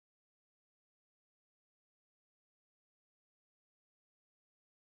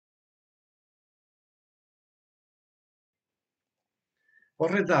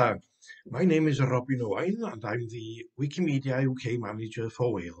Bore da. My name is Robin Owain and I'm the Wikimedia UK Manager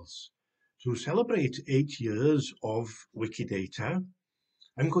for Wales. To celebrate 8 years of Wikidata,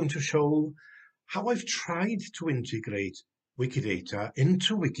 I'm going to show how I've tried to integrate Wikidata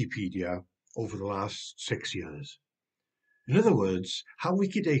into Wikipedia over the last 6 years. In other words, how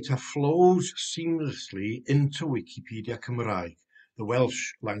Wikidata flows seamlessly into Wicipedia Cymraeg, the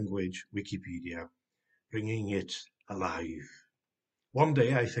Welsh language Wikipedia, bringing it alive. One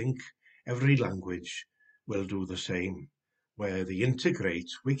day, I think, every language will do the same, where they integrate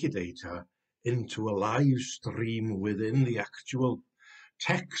Wikidata into a live stream within the actual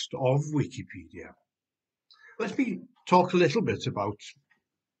text of Wikipedia. Let me talk a little bit about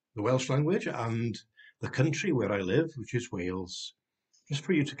the Welsh language and the country where I live, which is Wales, just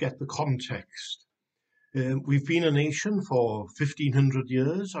for you to get the context. We've been a nation for 1500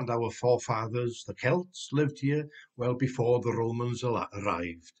 years, and our forefathers, the Celts, lived here well before the Romans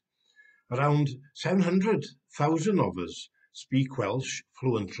arrived. Around 700,000 of us speak Welsh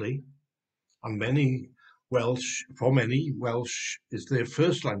fluently, and for many, Welsh is their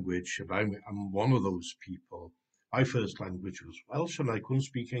first language, and I'm one of those people. My first language was Welsh, and I couldn't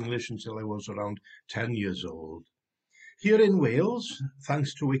speak English until I was around 10 years old. Here in Wales,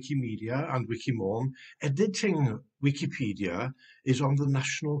 thanks to Wikimedia and Wikimôn, editing Wikipedia is on the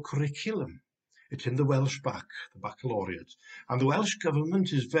national curriculum. It's in the Welsh the baccalaureate, and the Welsh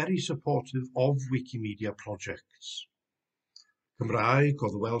Government is very supportive of Wikimedia projects. Cymraeg, or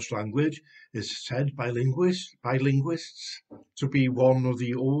the Welsh language, is said by linguists to be one of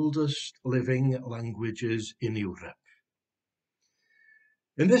the oldest living languages in Europe.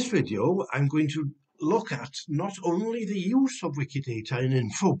 In this video, I'm going to look at not only the use of Wikidata in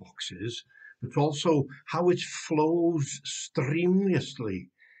info boxes, but also how it flows seamlessly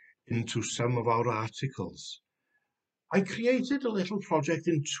into some of our articles. I created a little project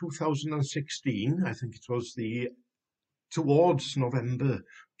in 2016, I think it was towards November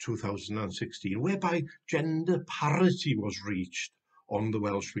 2016, whereby gender parity was reached on the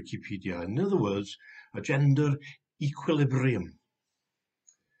Welsh Wikipedia. In other words, a gender equilibrium.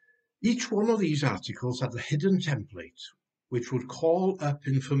 Each one of these articles had a hidden template which would call up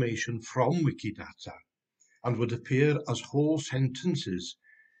information from Wikidata and would appear as whole sentences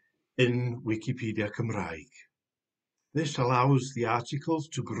in Wicipedia Cymraeg. This allows the articles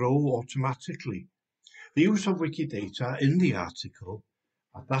to grow automatically. The use of Wikidata in the article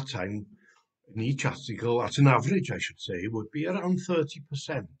at that time, in each article, at an average I should say, would be around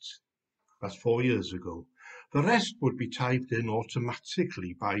 30%. That's 4 years ago. The rest would be typed in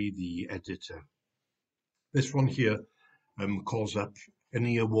automatically by the editor. This one here calls up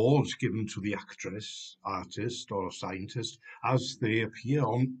any awards given to the actress, artist, or scientist as they appear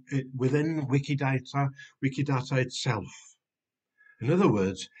within Wikidata itself. In other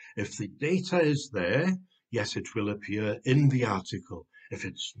words, if the data is there, yes, it will appear in the article. If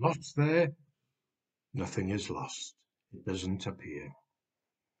it's not there, nothing is lost. It doesn't appear.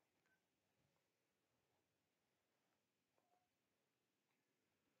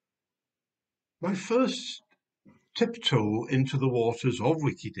 My first tiptoe into the waters of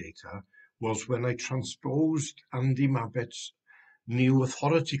Wikidata was when I transposed Andy Mabbett's new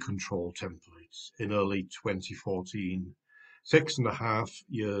authority control template in early 2014, 6.5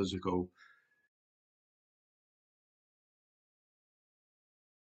 years ago.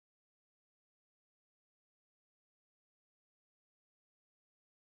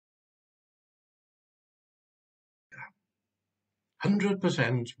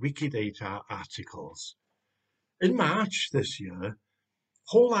 %100% Wikidata articles. In March this year,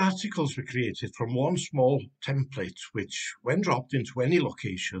 whole articles were created from one small template, which, when dropped into any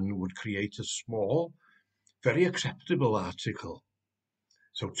location, would create a small, very acceptable article.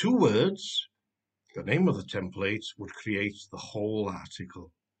 So 2 words, the name of the template, would create the whole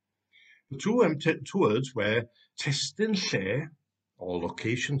article. The two words were testyn lle, or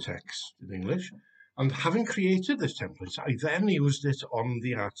location text in English, and having created this template, I then used it on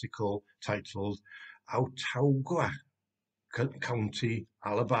the article titled Autauga, County,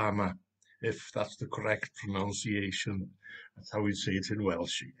 Alabama, if that's the correct pronunciation. That's how we say it in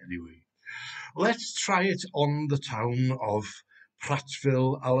Welsh, anyway. Let's try it on the town of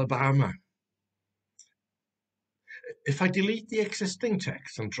Prattville, Alabama. If I delete the existing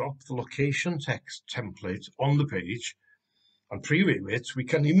text and drop the location text template on the page and preview it, we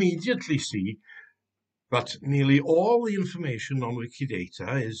can immediately see that nearly all the information on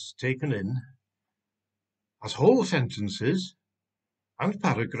Wikidata is taken in as whole sentences and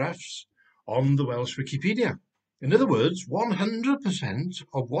paragraphs on the Welsh Wikipedia. In other words, 100%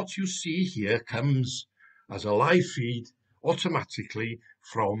 of what you see here comes as a live feed automatically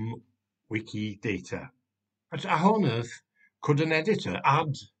from Wikidata. But how on earth could an editor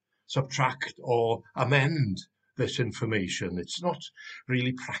add, subtract, or amend this information? It's not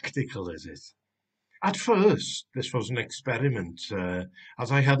really practical, is it? At first, this was an experiment,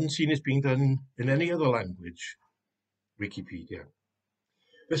 as I hadn't seen it being done in any other language, Wikipedia.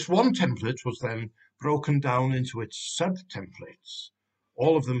 This one template was then broken down into its sub-templates,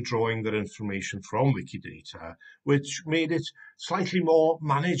 all of them drawing their information from Wikidata, which made it slightly more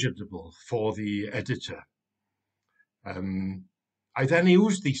manageable for the editor. I then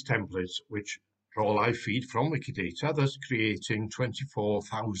used these templates, which draw live feed from Wikidata, thus creating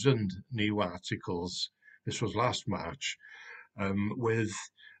 24,000 new articles. This was last March, with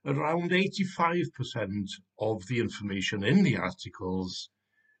around 85% of the information in the articles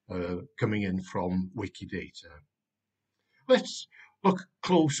coming in from Wikidata. Let's look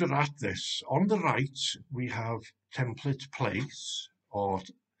closer at this. On the right, we have template place, or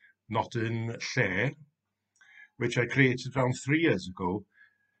not in lle, which I created around 3 years ago.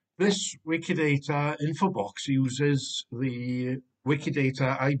 This Wikidata info box uses the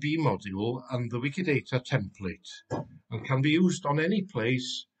Wikidata IB module and the Wikidata template, and can be used on any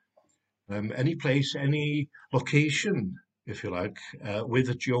place, any location, if you like, with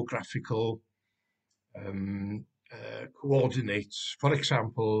a geographical coordinates. For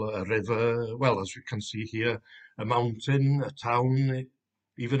example, a river, well, as we can see here, a mountain, a town,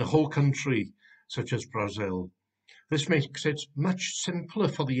 even a whole country, such as Brazil. This makes it much simpler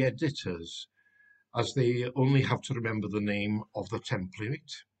for the editors, as they only have to remember the name of the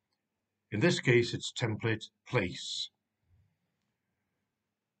template. In this case, it's template place.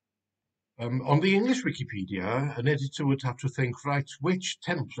 On the English Wikipedia, an editor would have to think, right, which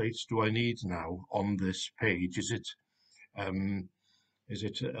templates do I need now on this page? Is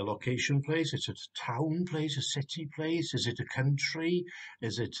it a location place? Is it a town place, a city place? Is it a country?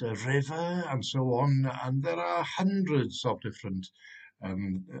 Is it a river? And so on. And there are hundreds of different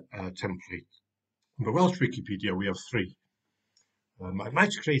templates. In the Welsh Wikipedia, we have 3. I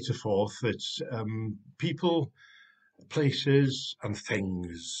might create a 4th. It's people, places, and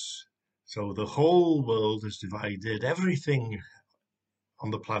things. So the whole world is divided. Everything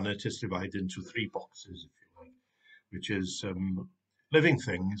on the planet is divided into 3 boxes, if you like, which is living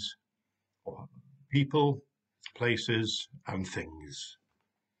things, or people, places, and things.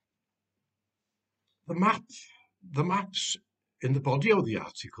 The maps in the body of the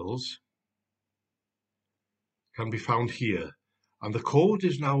articles can be found here, and the code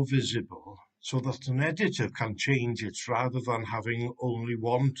is now visible so that an editor can change it rather than having only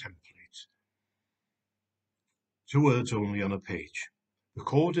one template. 2 words only on a page. The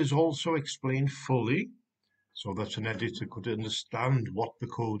code is also explained fully so that an editor could understand what the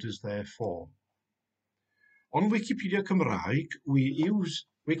code is there for. On Wicipedia Cymraeg, we use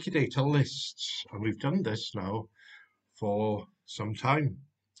Wikidata lists, and we've done this now for some time.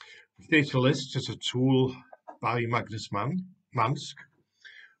 Wikidata lists is a tool by Magnus Mansk,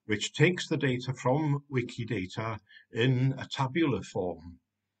 which takes the data from Wikidata in a tabular form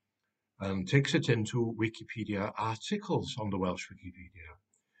and takes it into Wikipedia articles on the Welsh Wikipedia.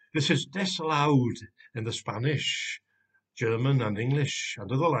 This is disallowed in the Spanish, German and English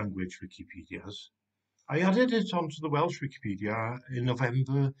and other language Wikipedias. I added it onto the Welsh Wikipedia in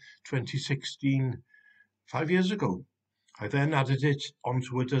November 2016, 5 years ago. I then added it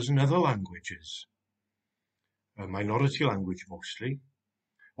onto a dozen other languages, a minority language mostly.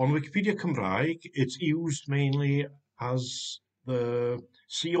 On Wicipedia Cymraeg, it's used mainly as the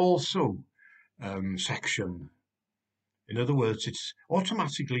see also section. In other words, it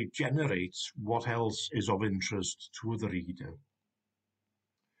automatically generates what else is of interest to the reader.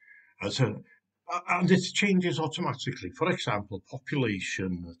 And it changes automatically. For example,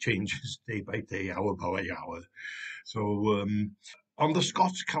 population changes day by day, hour by hour. So on the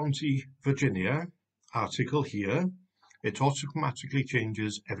Scott County, Virginia article here, it automatically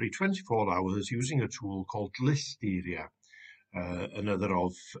changes every 24 hours using a tool called Listeria, another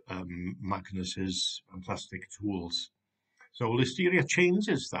of Magnus's fantastic tools. So Listeria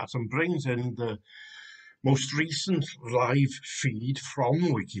changes that and brings in the most recent live feed from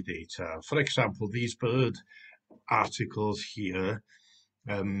Wikidata. For example, these bird articles here,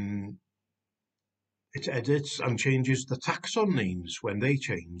 it edits and changes the taxon names when they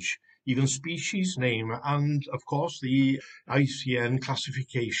change, even species name, and of course the ICN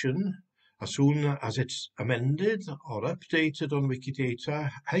classification. As soon as it's amended or updated on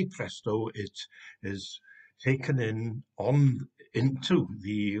Wikidata, hey presto, it is taken into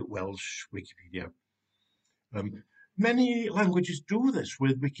the Welsh Wikipedia. Many languages do this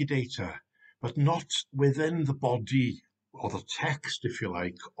with Wikidata, but not within the body or the text, if you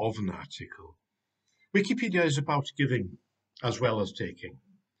like, of an article. Wikipedia is about giving as well as taking.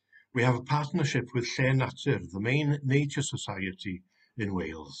 We have a partnership with Chaniateir, the main nature society in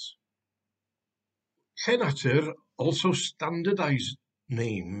Wales. Chaniateir also standardised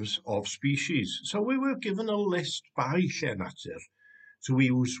names of species, so we were given a list by Chaniateir to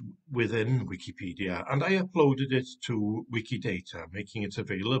use within Wikipedia, and I uploaded it to Wikidata, making it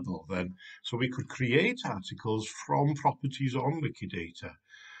available then, so we could create articles from properties on Wikidata.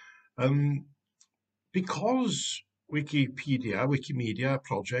 Because Wikimedia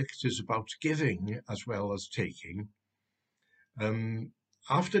project is about giving as well as taking,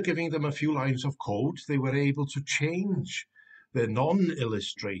 after giving them a few lines of code, they were able to change the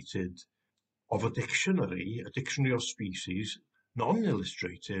non-illustrated of a dictionary of species,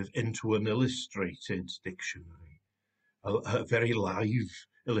 non-illustrative, into an illustrated dictionary, a very live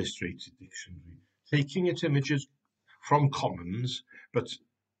illustrated dictionary, taking its images from Commons, but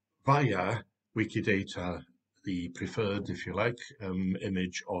via Wikidata, the preferred, if you like,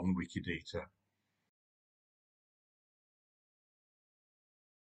 image on Wikidata.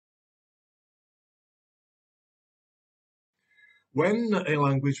 When a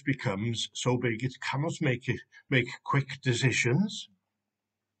language becomes so big it cannot make quick decisions,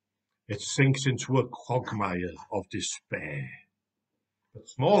 it sinks into a quagmire of despair. But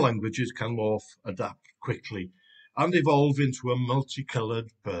small languages can morph, adapt quickly, and evolve into a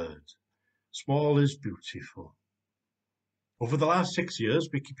multicolored bird. Small is beautiful. Over the last 6 years,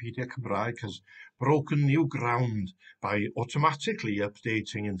 Wicipedia Cymraeg has broken new ground by automatically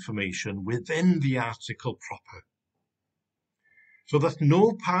updating information within the article proper, so that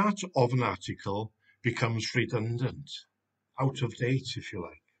no part of an article becomes redundant, out of date, if you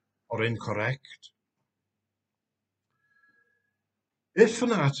like, or incorrect. If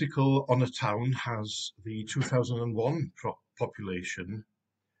an article on a town has the 2001 population,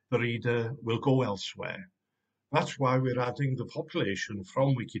 the reader will go elsewhere. That's why we're adding the population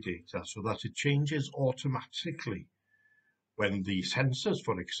from Wikidata, so that it changes automatically. When the census,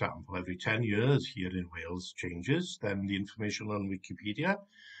 for example, every 10 years here in Wales changes, then the information on Wikipedia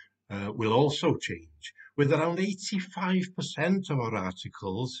will also change. With around 85% of our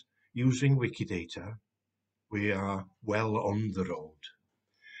articles using Wikidata, we are well on the road.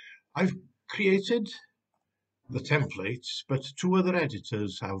 I've created the templates, but 2 other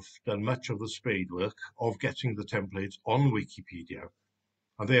editors have done much of the spade work of getting the templates on Wikipedia,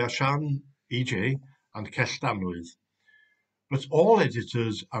 and they are Sian, EJ, and Celldannwydd. But all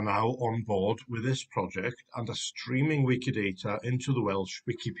editors are now on board with this project and are streaming Wikidata into the Welsh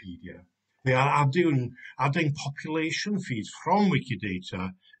Wikipedia. They are adding population feeds from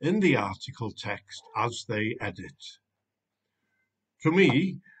Wikidata in the article text as they edit. To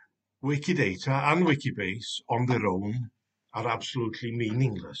me, Wikidata and Wikibase on their own are absolutely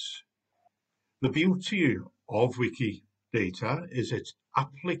meaningless. The beauty of Wikidata is its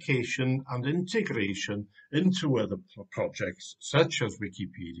application and integration into other projects such as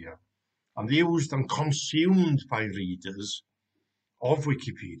Wikipedia, and used and consumed by readers of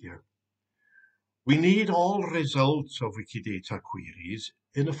Wikipedia. We need all results of Wikidata queries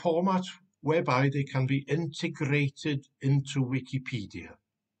in a format whereby they can be integrated into Wikipedia.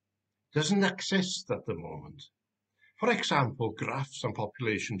 It doesn't exist at the moment. For example, graphs and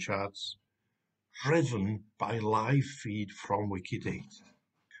population charts driven by live feed from Wikidata.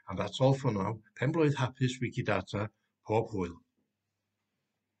 And that's all for now. Pen blwydd hapus Wikidata, pob hwyl.